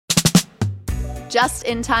Just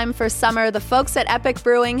in time for summer, the folks at Epic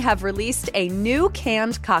Brewing have released a new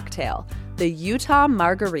canned cocktail, the Utah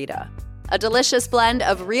Margarita. A delicious blend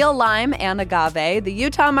of real lime and agave, the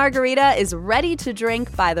Utah Margarita is ready to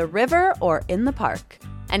drink by the river or in the park.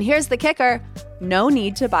 And here's the kicker, no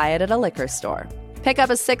need to buy it at a liquor store. Pick up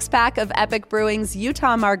a 6-pack of Epic Brewing's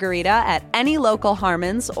Utah Margarita at any local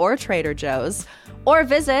Harmon's or Trader Joe's, or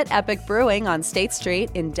visit Epic Brewing on State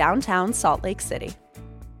Street in downtown Salt Lake City.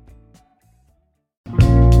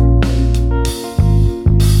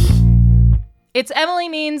 It's Emily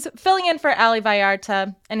Means filling in for Ali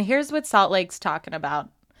Vallarta, and here's what Salt Lake's talking about.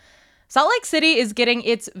 Salt Lake City is getting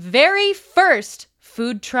its very first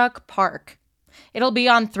food truck park. It'll be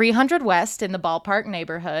on 300 West in the Ballpark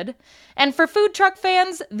neighborhood, and for food truck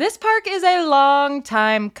fans, this park is a long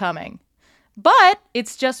time coming. But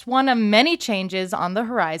it's just one of many changes on the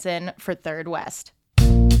horizon for 3rd West.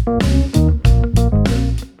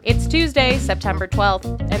 It's Tuesday, September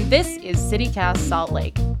 12th, and this is CityCast Salt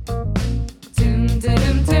Lake.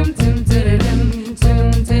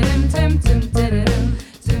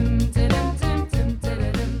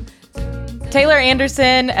 Taylor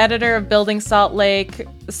Anderson, editor of Building Salt Lake.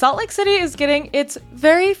 Salt Lake City is getting its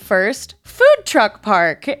very first food truck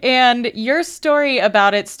park, and your story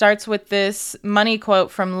about it starts with this money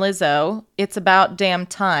quote from Lizzo, "It's about damn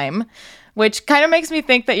time," which kind of makes me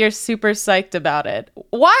think that you're super psyched about it.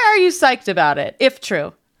 Why are you psyched about it, if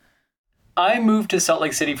true? I moved to Salt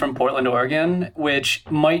Lake City from Portland, Oregon, which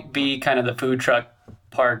might be kind of the food truck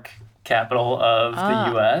park capital of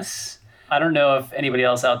the U.S. I don't know if anybody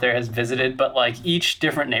else out there has visited, but like each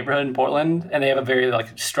different neighborhood in Portland, and they have a very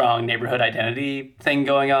like strong neighborhood identity thing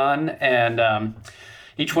going on, and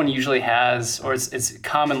each one usually has, or it's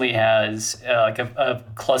commonly has, like a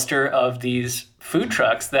cluster of these food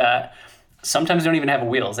trucks that sometimes don't even have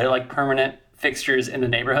wheels. They're like permanent fixtures in the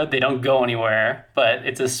neighborhood. They don't go anywhere, but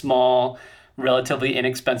it's a small, relatively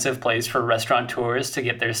inexpensive place for restaurateurs to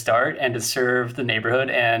get their start and to serve the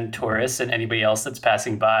neighborhood and tourists and anybody else that's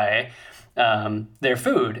passing by their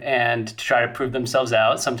food and to try to prove themselves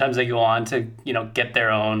out. Sometimes they go on to, get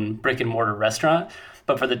their own brick and mortar restaurant.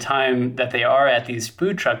 But for the time that they are at these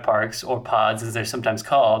food truck parks, or pods as they're sometimes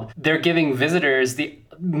called, they're giving visitors the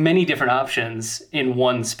many different options in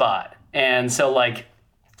one spot. And so like,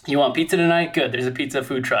 you want pizza tonight? Good. There's a pizza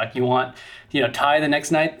food truck. You want, Thai the next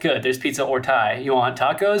night? Good. There's pizza or Thai. You want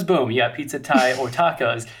tacos? Boom. You got pizza, Thai, or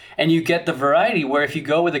tacos. And you get the variety where if you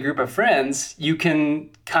go with a group of friends, you can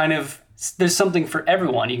there's something for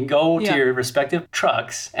everyone. You can go to your respective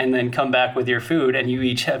trucks and then come back with your food, and you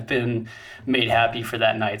each have been made happy for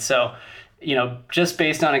that night. So, just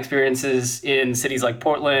based on experiences in cities like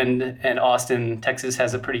Portland and Austin, Texas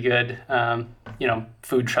has a pretty good,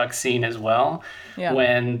 food truck scene as well. Yeah.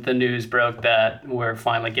 When the news broke that we're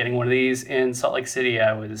finally getting one of these in Salt Lake City,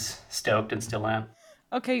 I was stoked and still am.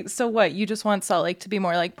 Okay, so what? You just want Salt Lake to be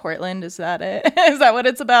more like Portland? Is that it? Is that what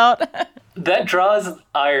it's about? That draws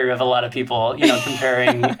ire of a lot of people,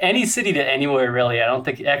 comparing any city to anywhere, really. I don't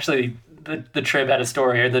think, actually, the Trib had a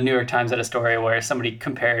story, or the New York Times had a story where somebody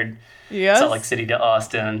compared Salt Lake City to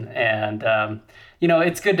Austin. And,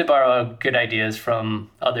 it's good to borrow good ideas from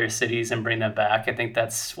other cities and bring them back. I think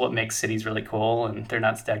that's what makes cities really cool, and they're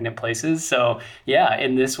not stagnant places. So, yeah,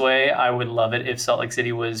 in this way, I would love it if Salt Lake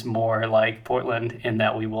City was more like Portland, in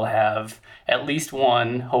that we will have at least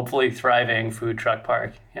one, hopefully thriving food truck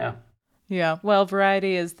park. Yeah. Yeah, well,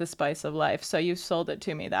 variety is the spice of life, so you sold it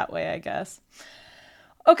to me that way, I guess.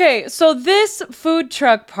 Okay, so this food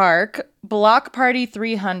truck park, Block Party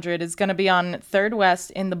 300, is going to be on 3rd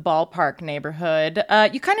West in the Ballpark neighborhood.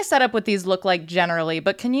 You kind of set up what these look like generally,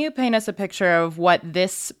 but can you paint us a picture of what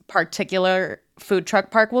this particular food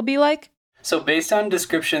truck park will be like? So based on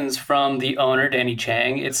descriptions from the owner, Danny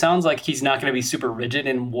Chang, it sounds like he's not going to be super rigid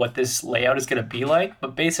in what this layout is going to be like,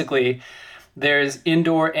 but basically there's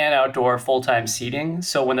indoor and outdoor full-time seating.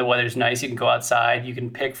 So when the weather's nice, you can go outside. You can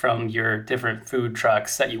pick from your different food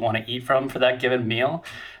trucks that you want to eat from for that given meal.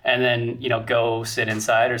 And then, go sit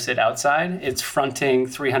inside or sit outside. It's fronting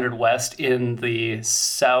 300 West in the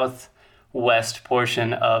southwest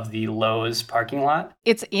portion of the Lowe's parking lot.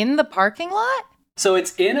 It's in the parking lot? So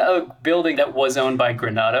it's in a building that was owned by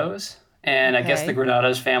Granados. And I guess the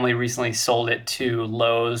Granados family recently sold it to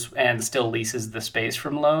Lowe's and still leases the space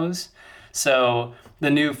from Lowe's. So the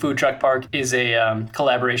new food truck park is a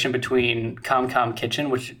collaboration between ComCom Kitchen,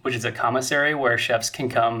 which is a commissary where chefs can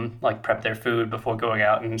come like prep their food before going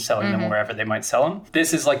out and selling them wherever they might sell them.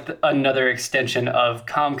 This is like another extension of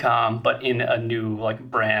ComCom, but in a new like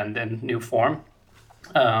brand and new form.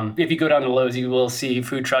 If you go down to Lowe's, you will see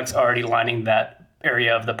food trucks already lining that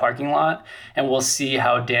area of the parking lot, and we'll see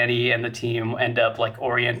how Danny and the team end up like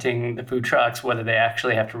orienting the food trucks, whether they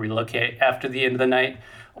actually have to relocate after the end of the night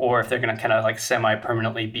or if they're going to kind of like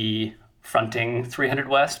semi-permanently be fronting 300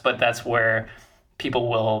 West. But that's where people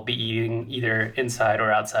will be eating either inside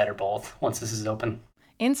or outside or both once this is open.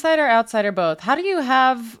 Inside or outside or both? How do you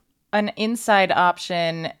have an inside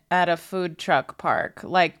option at a food truck park?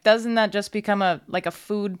 Like, doesn't that just become a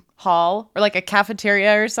food hall or like a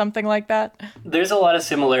cafeteria or something like that? There's a lot of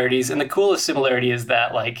similarities, and the coolest similarity is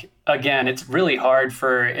that, like, again, it's really hard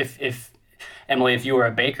for if Emily, if you were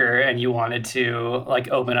a baker and you wanted to like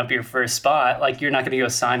open up your first spot, like you're not going to go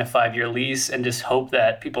sign a 5-year lease and just hope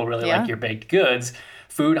that people really like your baked goods.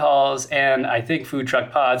 Food halls and I think food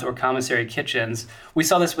truck pods or commissary kitchens. We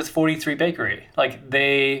saw this with 43 Bakery. Like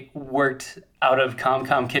they worked out of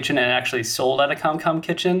ComCom Kitchen and actually sold out of ComCom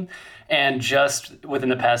Kitchen, and just within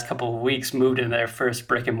the past couple of weeks moved into their first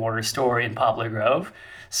brick and mortar store in Poplar Grove.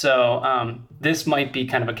 So this might be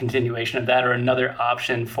kind of a continuation of that, or another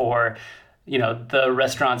option for the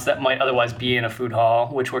restaurants that might otherwise be in a food hall,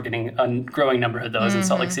 which we're getting a growing number of those in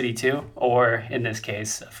Salt Lake City too, or in this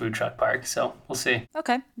case, a food truck park. So we'll see.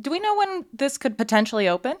 Okay. Do we know when this could potentially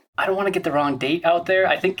open? I don't want to get the wrong date out there.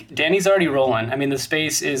 I think Danny's already rolling. I mean, the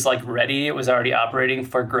space is like ready. It was already operating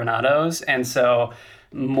for Granados. And so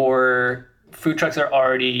more food trucks are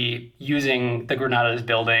already using the Granados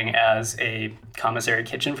building as a commissary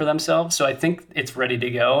kitchen for themselves. So I think it's ready to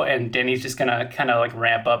go. And Danny's just going to kind of like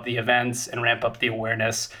ramp up the events and ramp up the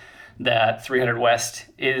awareness that 300 West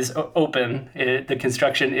is open. The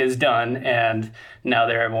construction is done. And now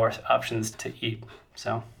there are more options to eat.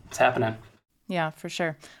 So it's happening. Yeah, for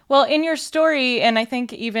sure. Well, in your story, and I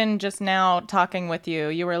think even just now talking with you,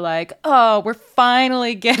 you were like, oh, we're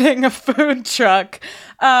finally getting a food truck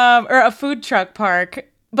or a food truck park.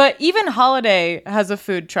 But even Holiday has a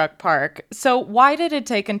food truck park. So why did it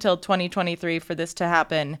take until 2023 for this to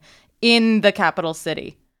happen in the capital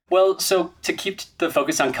city? Well, so to keep the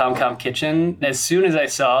focus on ComCom Kitchen, as soon as I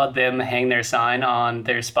saw them hang their sign on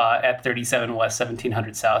their spot at 37 West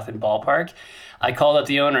 1700 South in Ballpark, I called up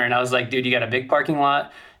the owner and I was like, dude, you got a big parking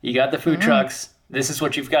lot. You got the food trucks. This is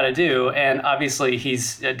what you've got to do. And obviously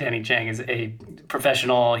Danny Chang is a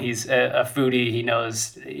professional. He's a foodie. He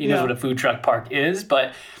knows what a food truck park is.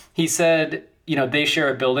 But he said, they share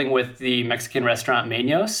a building with the Mexican restaurant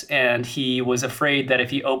Meños. And he was afraid that if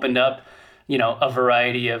he opened up, a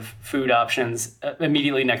variety of food options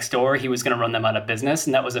immediately next door, he was going to run them out of business.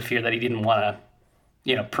 And that was a fear that he didn't want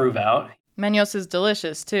to, prove out. Meños is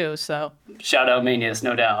delicious too, so. Shout out Meños,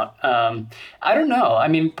 no doubt. I don't know. I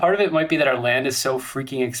mean, part of it might be that our land is so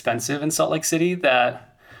freaking expensive in Salt Lake City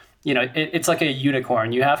that, it's like a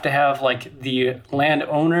unicorn. You have to have like the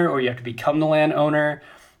landowner, or you have to become the landowner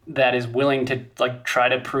that is willing to like try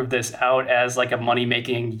to prove this out as like a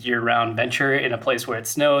money-making year-round venture in a place where it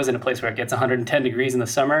snows, in a place where it gets 110 degrees in the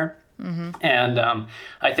summer. Mm-hmm. And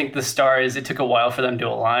I think the stars, it took a while for them to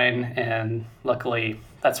align, and luckily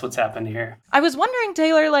that's what's happened here. I was wondering,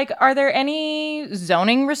 Taylor, like, are there any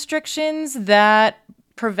zoning restrictions that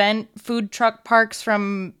prevent food truck parks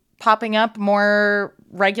from popping up more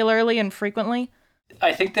regularly and frequently?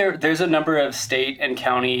 I think there's a number of state and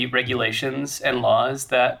county regulations and laws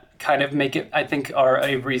that kind of make it, I think, are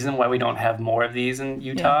a reason why we don't have more of these in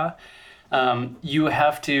Utah. Yeah. You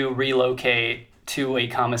have to relocate to a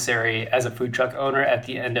commissary as a food truck owner at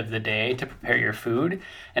the end of the day to prepare your food.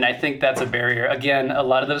 And I think that's a barrier. Again, a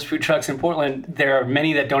lot of those food trucks in Portland, there are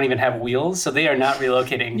many that don't even have wheels, so they are not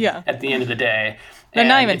relocating at the end of the day. They're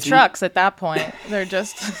not even trucks at that point. They're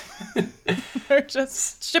just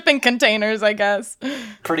shipping containers, I guess.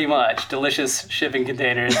 Pretty much. Delicious shipping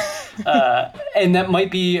containers. And that might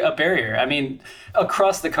be a barrier. I mean,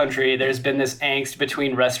 across the country, there's been this angst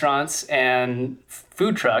between restaurants and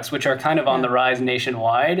food trucks, which are kind of on the rise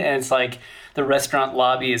nationwide. And it's like the restaurant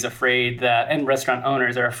lobby is afraid that, and restaurant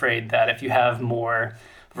owners are afraid that if you have more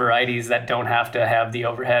varieties that don't have to have the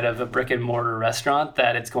overhead of a brick and mortar restaurant,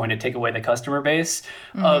 that it's going to take away the customer base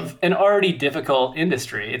of an already difficult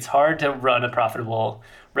industry. It's hard to run a profitable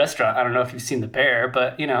restaurant. I don't know if you've seen The Bear,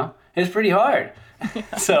 but it's pretty hard.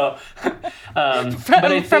 So,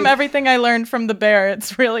 from everything I learned from The Bear,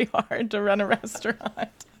 it's really hard to run a restaurant.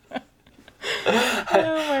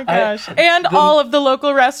 Oh my gosh. All of the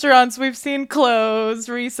local restaurants we've seen close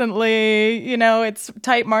recently, it's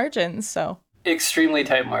tight margins, so. Extremely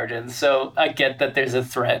tight margins. So I get that there's a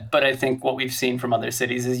threat, but I think what we've seen from other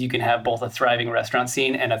cities is you can have both a thriving restaurant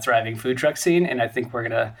scene and a thriving food truck scene. And I think we're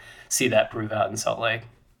going to see that prove out in Salt Lake.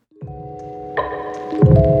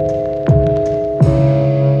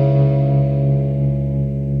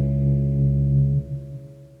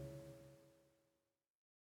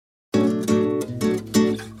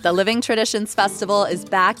 The Living Traditions Festival is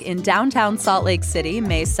back in downtown Salt Lake City,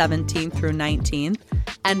 May 17th through 19th,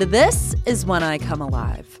 and this is when I come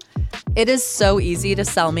alive. It is so easy to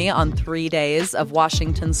sell me on 3 days of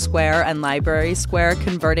Washington Square and Library Square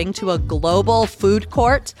converting to a global food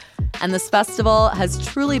court, and this festival has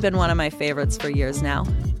truly been one of my favorites for years now.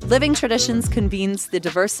 Living Traditions convenes the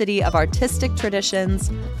diversity of artistic traditions,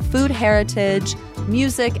 food heritage,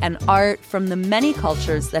 music, and art from the many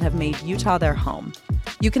cultures that have made Utah their home.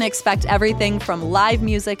 You can expect everything from live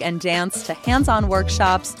music and dance to hands-on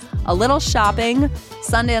workshops, a little shopping,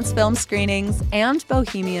 Sundance film screenings, and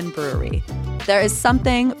Bohemian Brewery. There is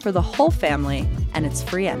something for the whole family, and it's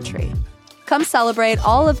free entry. Come celebrate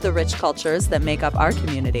all of the rich cultures that make up our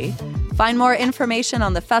community. Find more information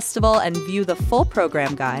on the festival and view the full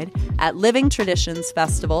program guide at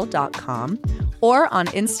livingtraditionsfestival.com or on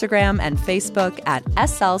Instagram and Facebook at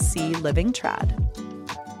SLC Living Trad.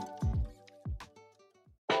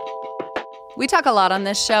 We talk a lot on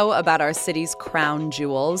this show about our city's crown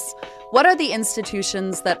jewels. What are the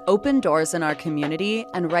institutions that open doors in our community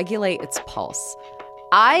and regulate its pulse?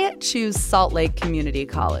 I choose Salt Lake Community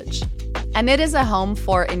College, and it is a home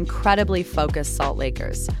for incredibly focused Salt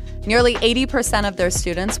Lakers. Nearly 80% of their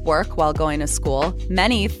students work while going to school,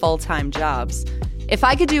 many full-time jobs. If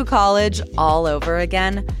I could do college all over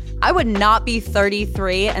again, I would not be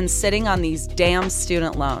 33 and sitting on these damn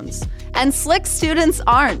student loans. And slick students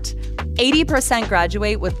aren't. 80%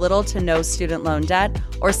 graduate with little to no student loan debt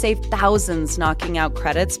or save thousands knocking out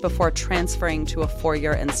credits before transferring to a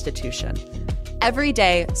four-year institution. Every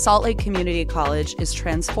day, Salt Lake Community College is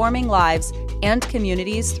transforming lives and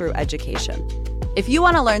communities through education. If you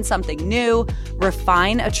want to learn something new,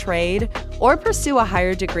 refine a trade, or pursue a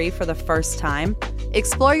higher degree for the first time,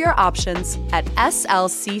 explore your options at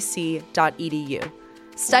slcc.edu.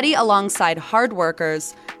 Study alongside hard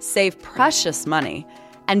workers, save precious money,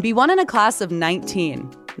 and be one in a class of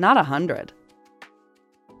 19, not 100.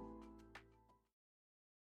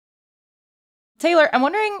 Taylor, I'm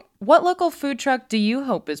wondering, what local food truck do you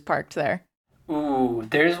hope is parked there? Ooh,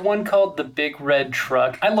 there's one called the Big Red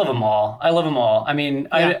Truck. I love them all. I mean,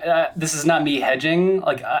 Yeah. this is not me hedging.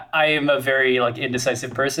 Like, I am a very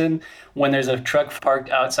indecisive person. When there's a truck parked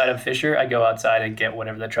outside of Fisher, I go outside and get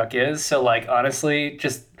whatever the truck is. So honestly,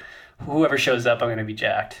 just whoever shows up, I'm going to be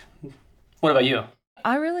jacked. What about you?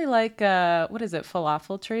 I really like what is it,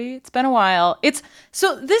 Falafel Tree? It's been a while. This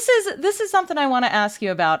is something I want to ask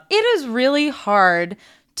you about. It is really hard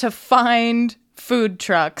to find food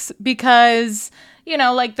trucks because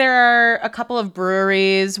there are a couple of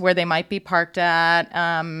breweries where they might be parked at,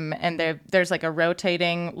 and there's a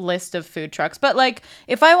rotating list of food trucks. But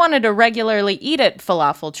if I wanted to regularly eat at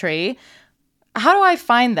Falafel Tree, how do I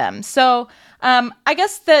find them? So I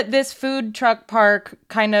guess that this food truck park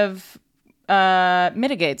kind of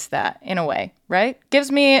mitigates that in a way, right?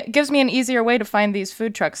 Gives me an easier way to find these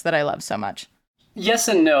food trucks that I love so much. Yes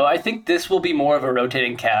and no. I think this will be more of a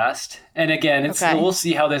rotating cast. And again, we'll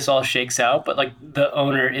see how this all shakes out. But the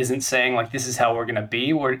owner isn't saying this is how we're going to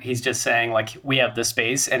be. He's just saying we have the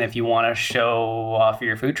space. And if you want to show off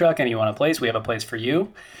your food truck and you want a place, we have a place for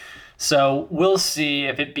you. So we'll see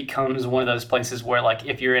if it becomes one of those places where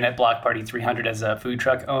if you're in at Block Party 300 as a food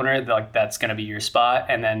truck owner, that's going to be your spot.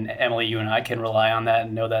 And then Emily, you and I can rely on that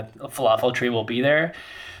and know that Falafel Tree will be there.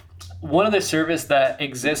 One other service that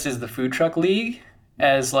exists is the Food Truck League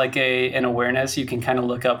as an awareness. You can kind of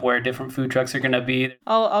look up where different food trucks are going to be.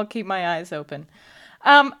 I'll keep my eyes open.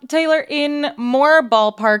 Taylor, in more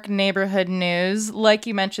ballpark neighborhood news, like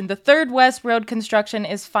you mentioned, the Third West Road construction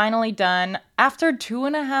is finally done. After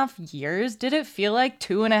 2.5 years, did it feel like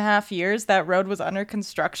 2.5 years that road was under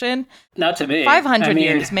construction? Not to me. 500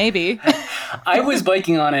 years, maybe. I was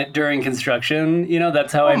biking on it during construction.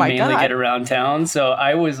 That's how I mainly get around town. So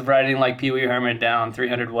I was riding like Pee Wee Herman down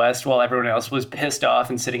 300 West while everyone else was pissed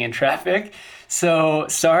off and sitting in traffic. So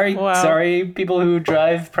sorry people who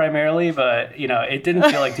drive primarily, but it didn't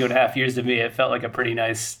feel like 2.5 years to me. It felt like a pretty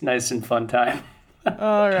nice and fun time.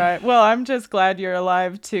 All right. Well, I'm just glad you're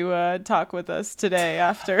alive to talk with us today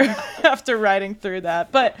after riding through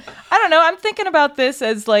that. But I don't know. I'm thinking about this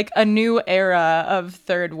as a new era of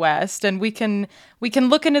Third West, and we can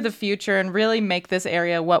look into the future and really make this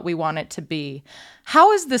area what we want it to be.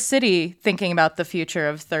 How is the city thinking about the future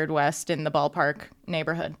of Third West in the ballpark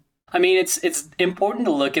neighborhood? I mean, it's important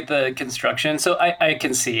to look at the construction. So I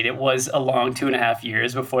concede it was a long 2.5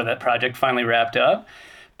 years before that project finally wrapped up.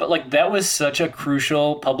 But like that was such a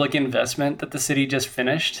crucial public investment that the city just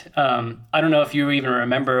finished. I don't know if you even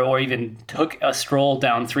remember or even took a stroll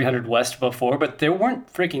down 300 West before, but there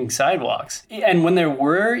weren't freaking sidewalks. And when there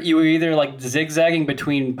were, you were either like zigzagging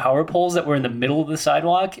between power poles that were in the middle of the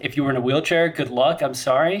sidewalk. If you were in a wheelchair, good luck, I'm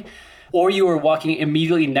sorry. Or you were walking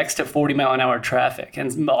immediately next to 40-mile-an-hour traffic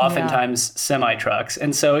and oftentimes semi-trucks.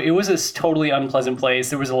 And so it was a totally unpleasant place.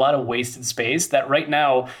 There was a lot of wasted space that right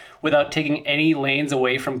now, without taking any lanes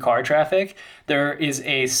away from car traffic, there is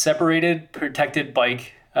a separated, protected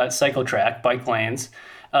cycle track, bike lanes,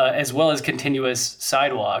 as well as continuous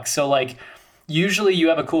sidewalks. So like, usually you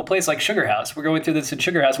have a cool place like Sugar House. We're going through this at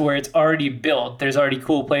Sugar House where it's already built. There's already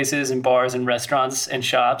cool places and bars and restaurants and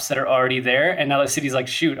shops that are already there. And now the city's like,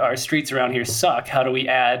 shoot, our streets around here suck. How do we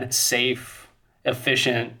add safe,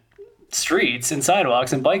 efficient streets and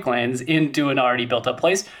sidewalks and bike lanes into an already built up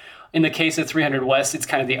place? In the case of 300 West, it's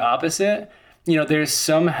kind of the opposite. You know, there's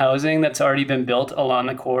some housing that's already been built along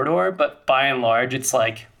the corridor, but by and large, it's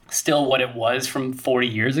like still what it was from 40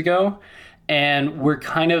 years ago. And we're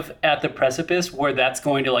kind of at the precipice where that's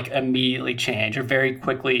going to like immediately change or very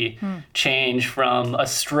quickly change from a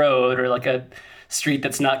Strode or like a street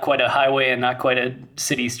that's not quite a highway and not quite a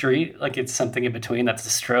city street. Like it's something in between. That's a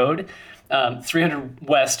Strode. 300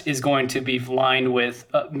 West is going to be lined with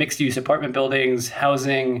mixed use apartment buildings,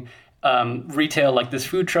 housing, retail like this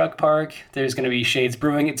food truck park. There's going to be Shades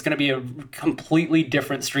Brewing. It's going to be a completely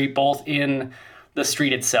different street, both in the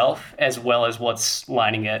street itself, as well as what's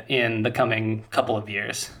lining it in the coming couple of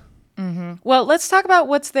years. Mm-hmm. Well, let's talk about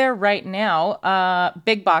what's there right now.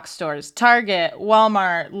 Big box stores, Target,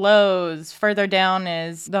 Walmart, Lowe's. Further down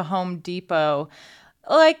is the Home Depot.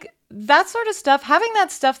 Like that sort of stuff, having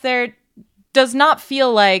that stuff there does not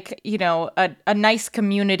feel like, you know, a nice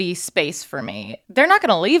community space for me. They're not going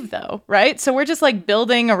to leave though, right? So we're just like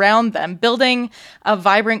building around them, building a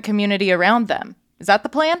vibrant community around them. Is that the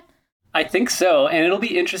plan? I think so, and it'll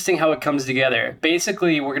be interesting how it comes together.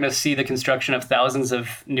 Basically, we're going to see the construction of thousands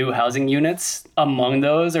of new housing units. Among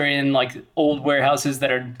those are in like old warehouses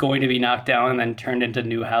that are going to be knocked down and then turned into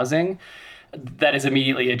new housing that is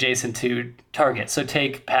immediately adjacent to Target. So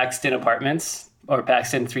take Paxton Apartments or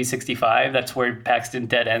Paxton 365. That's where Paxton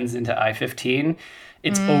dead ends into I-15.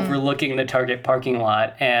 It's overlooking the Target parking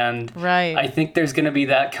lot. And I think there's going to be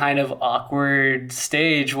that kind of awkward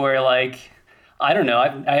stage where like, I don't know.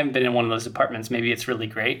 I haven't been in one of those apartments. Maybe it's really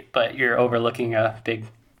great, but you're overlooking a big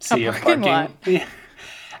sea of parking.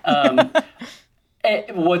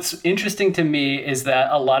 What's interesting to me is that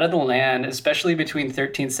a lot of the land, especially between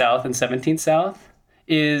 13th South and 17th South,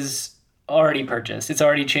 is already purchased. It's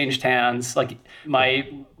already changed hands. Like my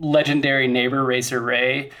legendary neighbor, Racer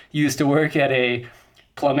Ray, used to work at a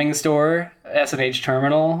plumbing store, S&H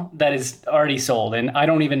Terminal, that is already sold. And I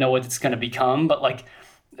don't even know what it's going to become, but like,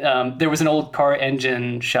 there was an old car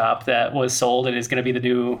engine shop that was sold and is going to be the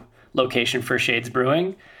new location for Shades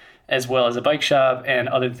Brewing, as well as a bike shop and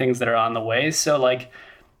other things that are on the way. So like,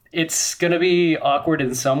 it's going to be awkward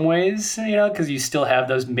in some ways, you know, because you still have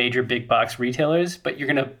those major big box retailers, but you're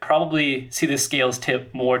going to probably see the scales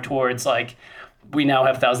tip more towards like, we now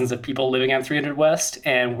have thousands of people living on 300 West,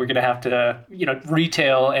 and we're going to have to, you know,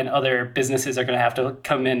 retail and other businesses are going to have to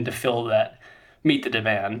come in to fill that, meet the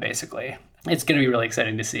demand, basically. It's going to be really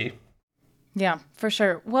exciting to see. Yeah, for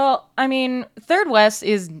sure. Well, I mean, Third West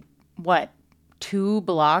is, 2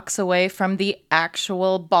 blocks away from the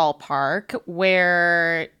actual ballpark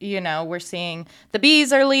where, you know, we're seeing the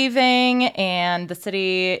Bees are leaving and the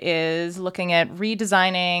city is looking at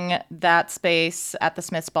redesigning that space at the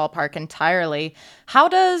Smiths ballpark entirely. How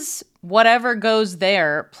does whatever goes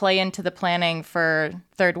there play into the planning for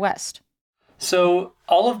Third West? So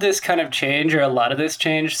all of this kind of change, or a lot of this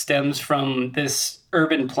change, stems from this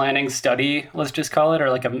urban planning study, let's just call it,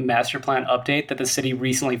 or like a master plan update that the city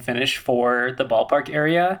recently finished for the ballpark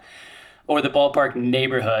area or the ballpark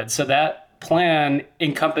neighborhood. So that plan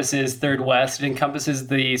encompasses Third West. It encompasses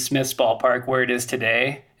the Smiths ballpark where it is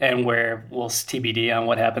today and where we'll TBD on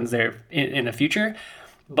what happens there in the future.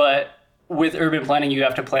 But with urban planning, you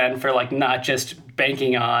have to plan for like not just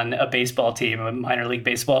banking on a baseball team, a minor league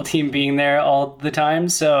baseball team being there all the time.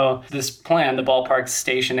 So this plan, the ballpark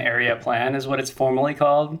station area plan is what it's formally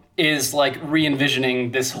called, is like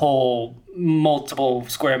re-envisioning this whole multiple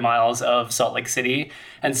square miles of Salt Lake City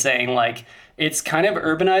and saying like, it's kind of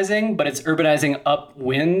urbanizing, but it's urbanizing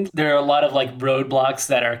upwind. There are a lot of like roadblocks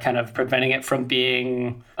that are kind of preventing it from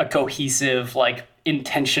being a cohesive, like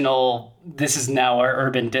intentional, this is now our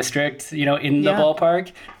urban district, you know, in the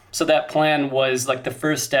ballpark. So that plan was like the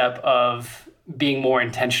first step of being more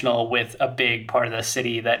intentional with a big part of the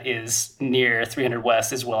city that is near 300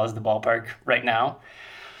 West as well as the ballpark right now.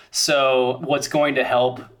 So what's going to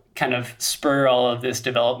help kind of spur all of this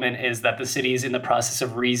development is that the city is in the process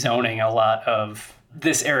of rezoning a lot of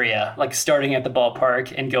this area, like starting at the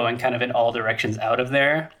ballpark and going kind of in all directions out of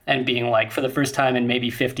there, and being like, for the first time in maybe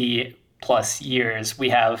 50 plus years, we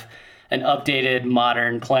have an updated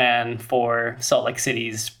modern plan for Salt Lake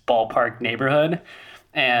City's ballpark neighborhood.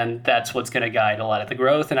 And that's what's going to guide a lot of the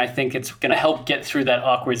growth. And I think it's going to help get through that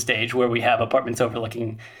awkward stage where we have apartments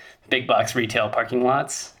overlooking big box retail parking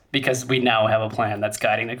lots, because we now have a plan that's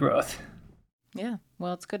guiding the growth. Yeah,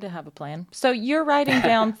 well, it's good to have a plan. So you're riding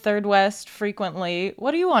down Third West frequently.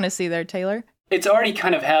 What do you want to see there, Taylor? It's already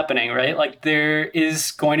kind of happening, right? Like, there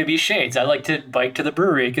is going to be shades. I like to bike to the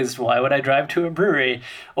brewery, because why would I drive to a brewery?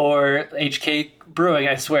 Or HK Brewing,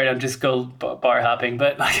 I swear, I'm just go bar hopping.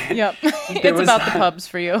 But like, yep, it's about the pubs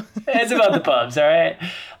for you. It's about the pubs, all right?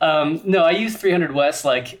 No, I use 300 West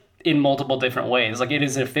like in multiple different ways. Like, it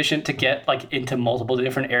is efficient to get like into multiple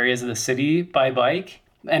different areas of the city by bike.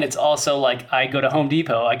 And it's also like, I go to Home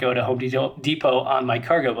Depot. I go to Home Depot on my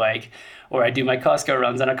cargo bike, or I do my Costco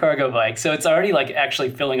runs on a cargo bike. So it's already like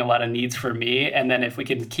actually filling a lot of needs for me. And then if we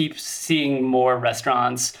can keep seeing more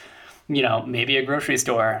restaurants, you know, maybe a grocery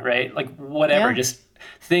store, right? Like whatever, just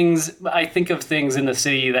things. I think of things in the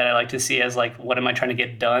city that I like to see as like, what am I trying to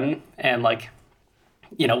get done? And like,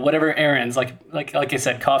 you know, whatever errands, like I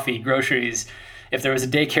said, coffee, groceries. If there was a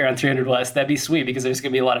daycare on 300 West, that'd be sweet, because there's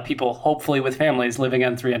going to be a lot of people, hopefully with families, living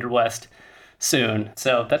on 300 West soon.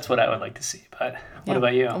 So that's what I would like to see. But what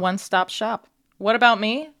about you? A one-stop shop. What about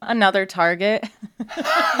me? Another Target.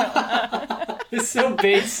 It's so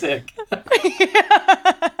basic.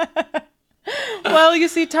 Well, you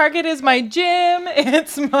see, Target is my gym.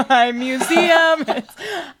 It's my museum.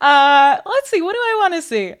 Let's see. What do I want to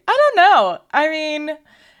see? I don't know. I mean,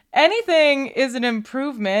 anything is an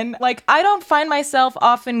improvement. Like, I don't find myself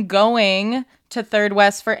often going to Third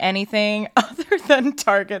West for anything other than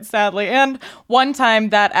Target, sadly. And one time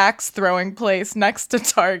that axe throwing place next to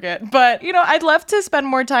Target. But, you know, I'd love to spend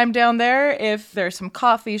more time down there if there's some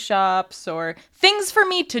coffee shops or things for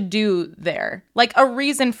me to do there. Like a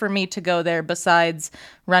reason for me to go there besides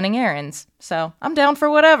running errands. So I'm down for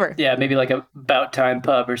whatever. Yeah, maybe like a About Time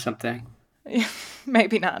pub or something.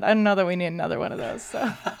 Maybe not. I don't know that we need another one of those.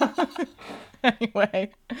 So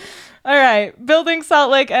anyway. All right. Building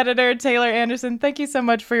Salt Lake editor Taylor Anderson, thank you so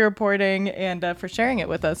much for your reporting and for sharing it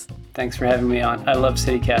with us. Thanks for having me on. I love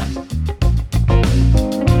CityCast.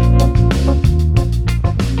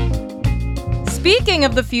 Speaking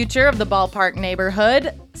of the future of the ballpark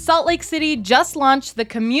neighborhood, Salt Lake City just launched the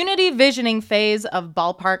community visioning phase of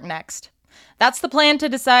Ballpark Next. That's the plan to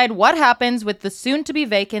decide what happens with the soon-to-be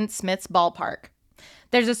vacant Smith's Ballpark.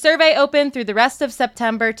 There's a survey open through the rest of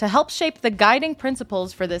September to help shape the guiding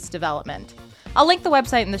principles for this development. I'll link the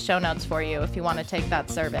website in the show notes for you if you want to take that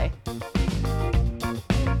survey.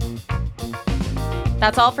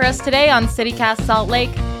 That's all for us today on CityCast Salt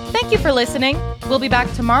Lake. Thank you for listening. We'll be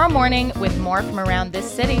back tomorrow morning with more from around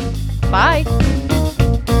this city. Bye.